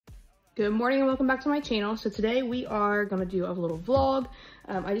Good morning and welcome back to my channel. So today we are going to do a little vlog.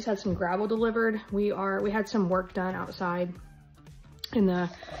 I just had some gravel delivered. We had some work done outside in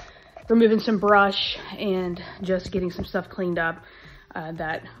removing some brush and just getting some stuff cleaned up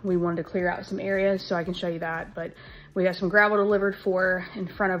that we wanted to clear out some areas, so I can show you that. But we got some gravel delivered for in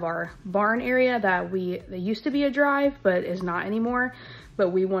front of our barn area that used to be a drive but is not anymore.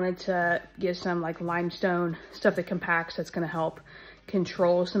 But we wanted to get some like limestone stuff that compacts, that's going to help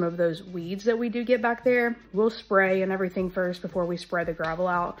control some of those weeds that we do get back there. We'll spray and everything first before we spread the gravel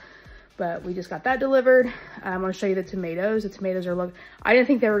out, but we just got that delivered. I'm going to show you the tomatoes. The tomatoes are I didn't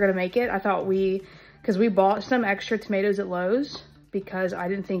think they were going to make it. I thought because we bought some extra tomatoes at Lowe's because I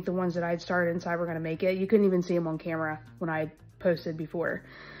didn't think the ones that I'd started inside were going to make it. You couldn't even see them on camera when I posted before,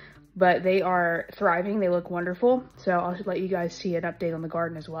 but they are thriving. They look wonderful. So I'll let you guys see an update on the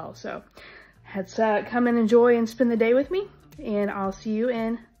garden as well. So let's come and enjoy and spend the day with me, and I'll see you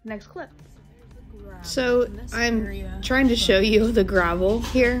in the next clip. So I'm trying to show you the gravel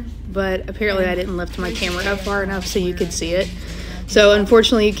here, but apparently I didn't lift my camera up far enough so you could see it. So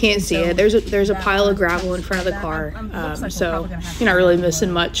unfortunately you can't see it. There's a pile of gravel in front of the car, so you're not really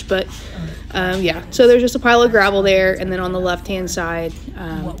missing much, but yeah. So there's just a pile of gravel there, and then on the left hand side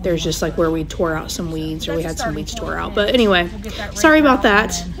there's just like where we tore out some weeds, or we had some weeds tore out. But anyway, sorry about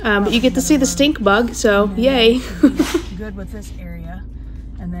that, but you get to see the stink bug, so yay. Good with this area,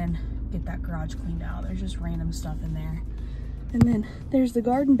 and then get that garage cleaned out. There's just random stuff in there. And then there's the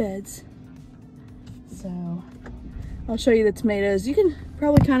garden beds. So I'll show you the tomatoes. You can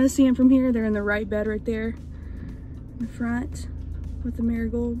probably kind of see them from here. They're in the right bed right there in the front with the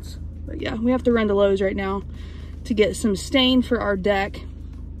marigolds. But yeah, we have to run to Lowe's right now to get some stain for our deck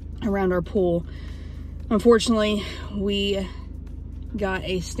around our pool. Unfortunately, we got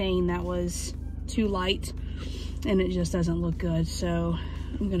a stain that was too light and it just doesn't look good. So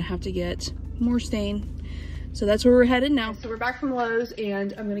I'm gonna have to get more stain. So that's where we're headed now. So we're back from Lowe's,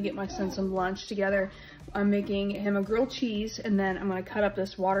 and I'm gonna get my son some lunch together. I'm making him a grilled cheese, and then I'm gonna cut up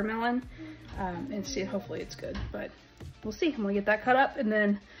this watermelon and see, hopefully it's good, but we'll see. I'm gonna get that cut up and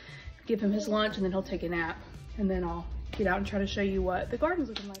then give him his lunch, and then he'll take a nap, and then I'll get out and try to show you what the garden's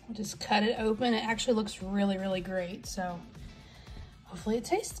looking like. I'll just cut it open. It actually looks really, really great. So hopefully it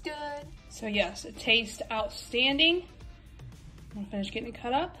tastes good. So yes, it tastes outstanding. I'm gonna finish getting it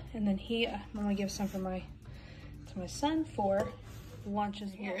cut up, and then I'm gonna give some to my son for lunch as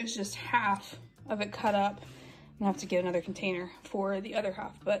well. Here is just half of it cut up. I'm gonna have to get another container for the other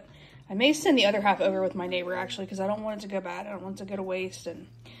half, but I may send the other half over with my neighbor actually, because I don't want it to go bad. I don't want it to go to waste, and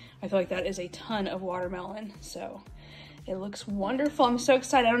I feel like that is a ton of watermelon. So it looks wonderful. I'm so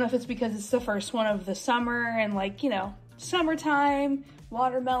excited. I don't know if it's because it's the first one of the summer and, like, you know, summertime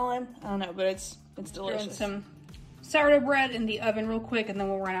watermelon. I don't know, but it's delicious. Some sourdough bread in the oven real quick, and then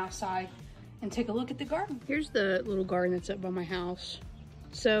we'll run outside and take a look at the garden. Here's the little garden that's up by my house.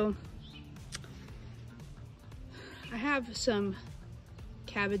 So I have some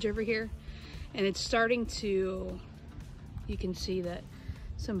cabbage over here, and it's starting to, you can see that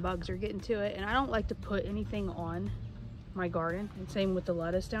some bugs are getting to it, and I don't like to put anything on my garden, and same with the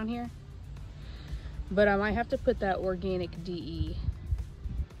lettuce down here, but I might have to put that organic DE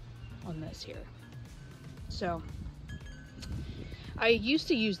on this here. So I used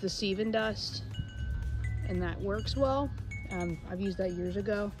to use the Sevin dust, and that works well. I've used that years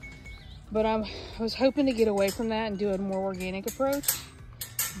ago, but I was hoping to get away from that and do a more organic approach,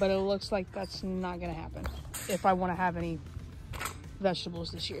 but it looks like that's not gonna happen if I want to have any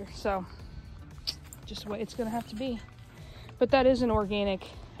vegetables this year. So just the way it's gonna have to be. But that is an organic,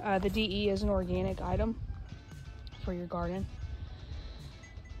 the DE is an organic item for your garden.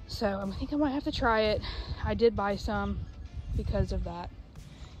 So I think I might have to try it. I did buy some because of that,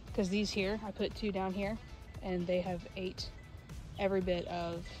 because these here, I put 2 down here, and they have ate every bit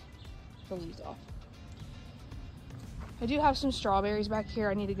of the leaves off. I do have some strawberries back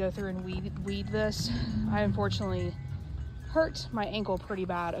here. I need to go through and weed this. I unfortunately hurt my ankle pretty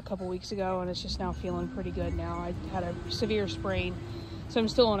bad a couple weeks ago, and it's just now feeling pretty good now. I had a severe sprain, so I'm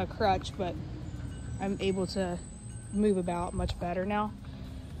still on a crutch, but I'm able to move about much better now.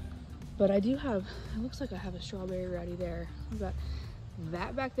 But I do have, it looks like I have a strawberry ready there. But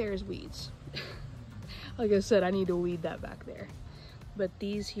that back there is weeds. Like I said, I need to weed that back there. But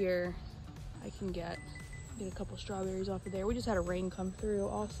these here, I can get a couple strawberries off of there. We just had a rain come through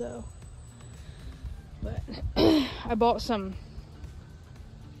also. But I bought some,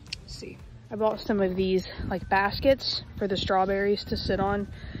 let's see, I bought some of these like baskets for the strawberries to sit on,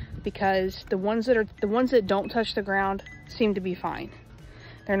 because the ones that don't touch the ground seem to be fine.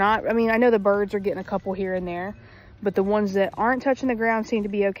 They're not, I mean, I know the birds are getting a couple here and there, but the ones that aren't touching the ground seem to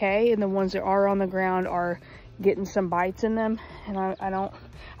be okay, and the ones that are on the ground are getting some bites in them. And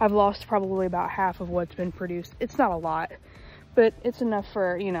I've lost probably about half of what's been produced. It's not a lot, but it's enough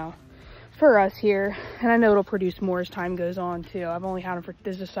for, you know, for us here. And I know it'll produce more as time goes on too. I've only had them for,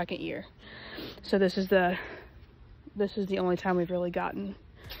 this is the second year. So this is the only time we've really gotten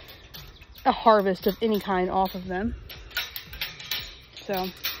a harvest of any kind off of them. So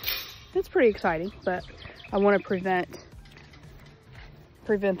it's pretty exciting, but I want to prevent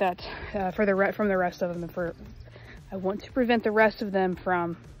that from the rest of them. I want to prevent the rest of them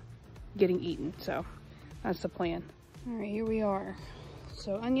from getting eaten. So that's the plan. All right, here we are.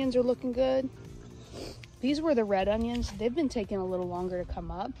 So onions are looking good. These were the red onions. They've been taking a little longer to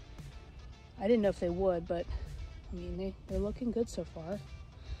come up. I didn't know if they would, but I mean, they're looking good so far.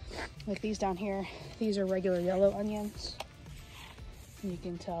 Like these down here, these are regular yellow onions. You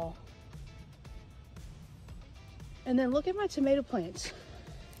can tell. And then look at my tomato plants.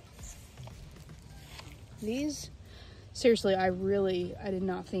 These, seriously, I did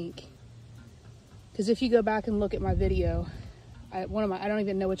not think. Because if you go back and look at my video, I don't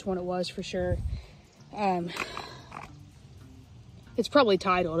even know which one it was for sure. It's probably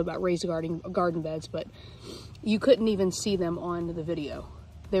titled about raised garden beds, but you couldn't even see them on the video.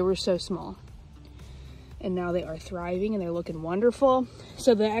 They were so small. And now they are thriving and they're looking wonderful.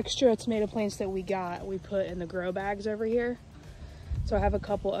 So the extra tomato plants that we got, we put in the grow bags over here. So I have a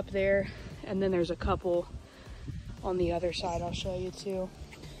couple up there, and then there's a couple on the other side I'll show you too.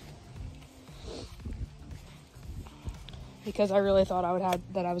 Because I really thought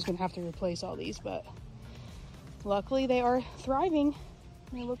I was gonna have to replace all these, but luckily they are thriving.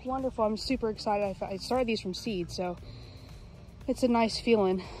 They look wonderful. I'm super excited. I started these from seed, so it's a nice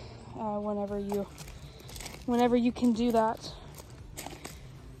feeling whenever you can do that.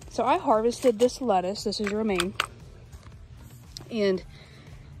 So I harvested this lettuce. This is romaine. And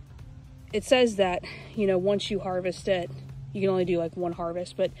it says that, you know, once you harvest it, you can only do like one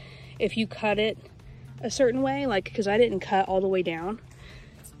harvest. But if you cut it a certain way, like, because I didn't cut all the way down.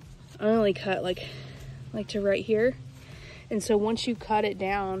 I only cut like to right here. And so once you cut it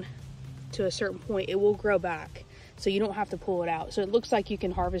down to a certain point, it will grow back. So you don't have to pull it out. So it looks like you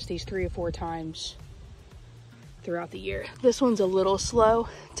can harvest these 3 or 4 times throughout the year. This one's a little slow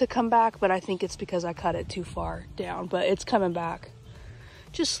to come back, but I think it's because I cut it too far down, but it's coming back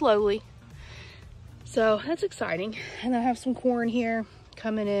just slowly. So that's exciting. And I have some corn here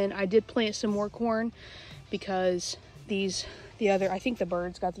coming in. I did plant some more corn because I think the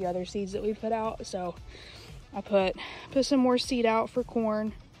birds got the other seeds that we put out. So I put some more seed out for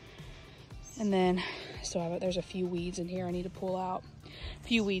corn. And then there's a few weeds in here I need to pull out. A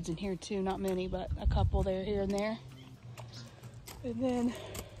few weeds in here too, not many, but a couple there, here and there. And then,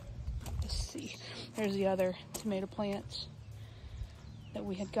 let's see, there's the other tomato plants that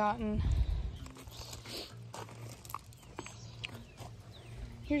we had gotten.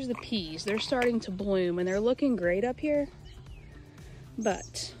 Here's the peas. They're starting to bloom and they're looking great up here.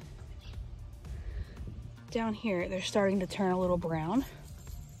 But down here, they're starting to turn a little brown.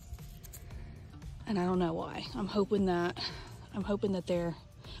 And I don't know why. I'm hoping that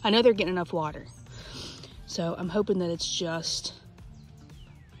I know they're getting enough water. So I'm hoping that it's just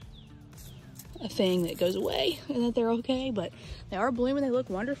a thing that goes away and that they're okay. But they are blooming. They look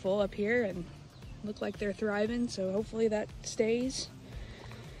wonderful up here and look like they're thriving. So hopefully that stays.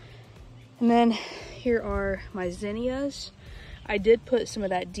 And then here are my zinnias. I did put some of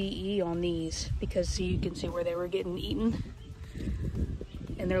that DE on these because so you can see where they were getting eaten.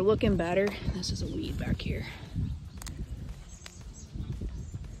 And they're looking better. This is a weed back here.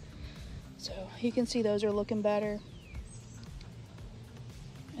 So you can see those are looking better.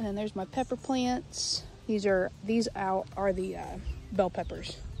 And then there's my pepper plants. These are the bell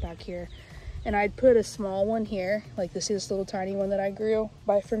peppers back here. And I'd put a small one here, like this little tiny one that I grew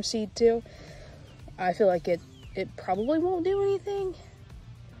from seed too. I feel like it probably won't do anything,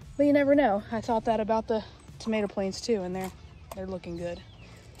 but you never know. I thought that about the tomato plants too, and they're looking good.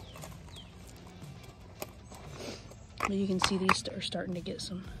 But you can see these are starting to get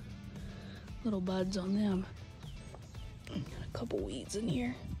some little buds on them. Got a couple weeds in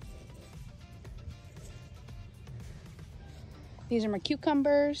here. These are my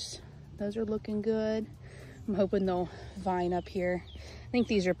cucumbers. Those are looking good. I'm hoping they'll vine up here. I think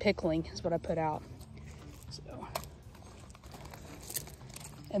these are pickling is what I put out. So,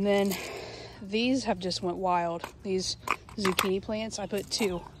 and then these have just went wild. These zucchini plants, I put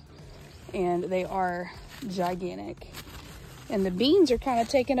 2 and they are gigantic. And the beans are kind of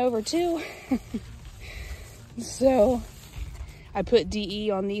taking over too. So I put DE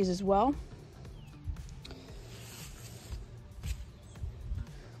on these as well.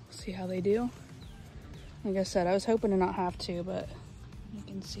 See how they do. Like I said, I was hoping to not have to, but you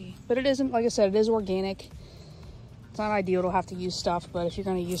can see. But it isn't, like I said, it is organic. It's not ideal to have to use stuff, but if you're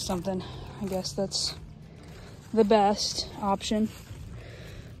going to use something, I guess that's the best option.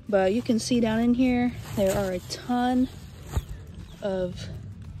 But you can see down in here, there are a ton of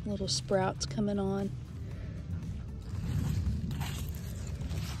little sprouts coming on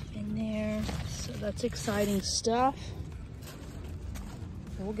in there. So that's exciting stuff.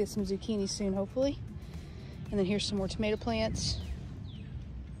 We'll get some zucchini soon, hopefully. And then here's some more tomato plants.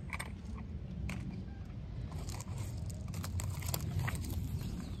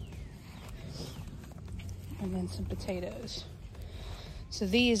 And then some potatoes. So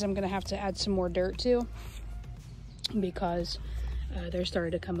these I'm gonna have to add some more dirt to because they're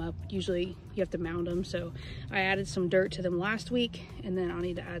starting to come up. Usually you have to mound them. So I added some dirt to them last week, and then I'll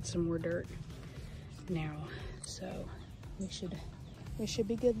need to add some more dirt now. So we should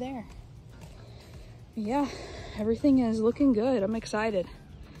be good there. Yeah, everything is looking good. I'm excited.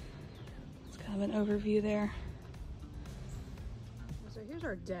 It's kind of an overview there. So here's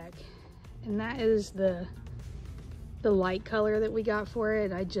our deck, and that is the light color that we got for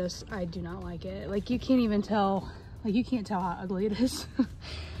it. I do not like it. Like, you can't even tell, like, you can't tell how ugly it is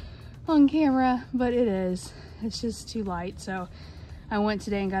on camera, but it is. It's just too light. So I went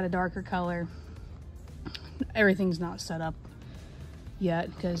today and got a darker color. Everything's not set up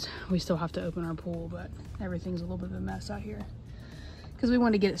yet because we still have to open our pool, but everything's a little bit of a mess out here because we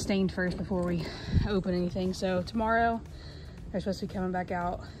want to get it stained first before we open anything. So tomorrow they're supposed to be coming back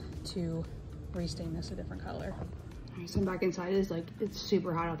out to restain this a different color. All right, so I'm back inside. It's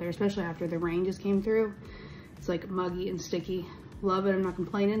super hot out there, especially after the rain just came through. It's like muggy and sticky. Love it. I'm not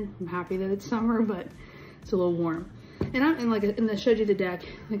complaining. I'm happy that it's summer, but it's a little warm. And I showed you the deck.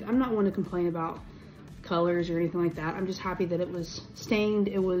 Like, I'm not one to complain about colors or anything like that. I'm just happy that it was stained.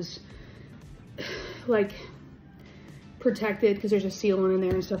 It was like protected because there's a sealant in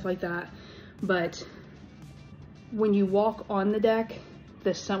there and stuff like that. But when you walk on the deck,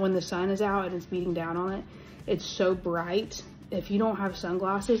 when the sun is out and it's beating down on it, it's so bright. If you don't have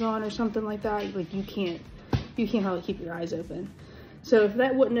sunglasses on or something like that, like you can't hardly keep your eyes open. So if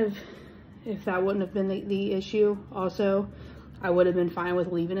that wouldn't have been the issue also, I would have been fine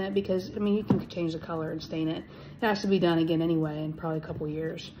with leaving it because, I mean, you can change the color and stain it. It has to be done again anyway in probably a couple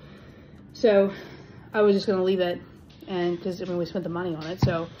years. So I was just gonna leave it, and because, I mean, we spent the money on it,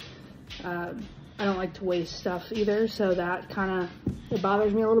 so I don't like to waste stuff either. So that kind of, it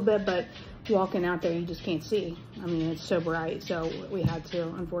bothers me a little bit, but walking out there, you just can't see. I mean, it's so bright, so we had to,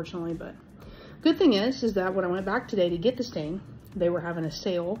 unfortunately. But good thing is that when I went back today to get the stain, they were having a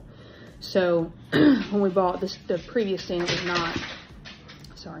sale. So when we bought this, the previous stain, it was not,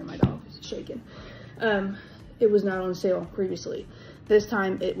 sorry, my dog is shaking. It was not on sale previously. This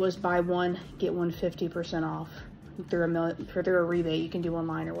time it was buy one, get one 50% off through a rebate you can do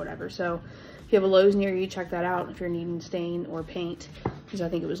online or whatever. So if you have a Lowe's near you, check that out if you're needing stain or paint, because I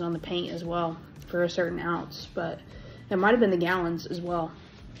think it was on the paint as well for a certain ounce, but it might have been the gallons as well.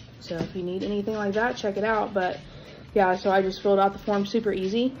 So if you need anything like that, check it out. But yeah, so I just filled out the form super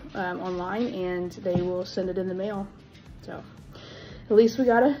easy online, and they will send it in the mail. So at least we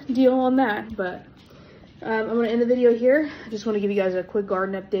got a deal on that. But I'm going to end the video here. I just want to give you guys a quick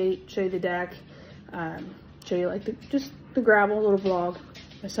garden update, show you the deck, show you like just the gravel, little vlog.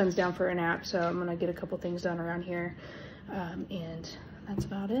 My son's down for a nap, so I'm going to get a couple things done around here. And that's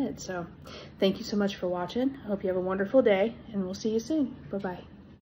about it. So thank you so much for watching. I hope you have a wonderful day, and we'll see you soon. Bye-bye.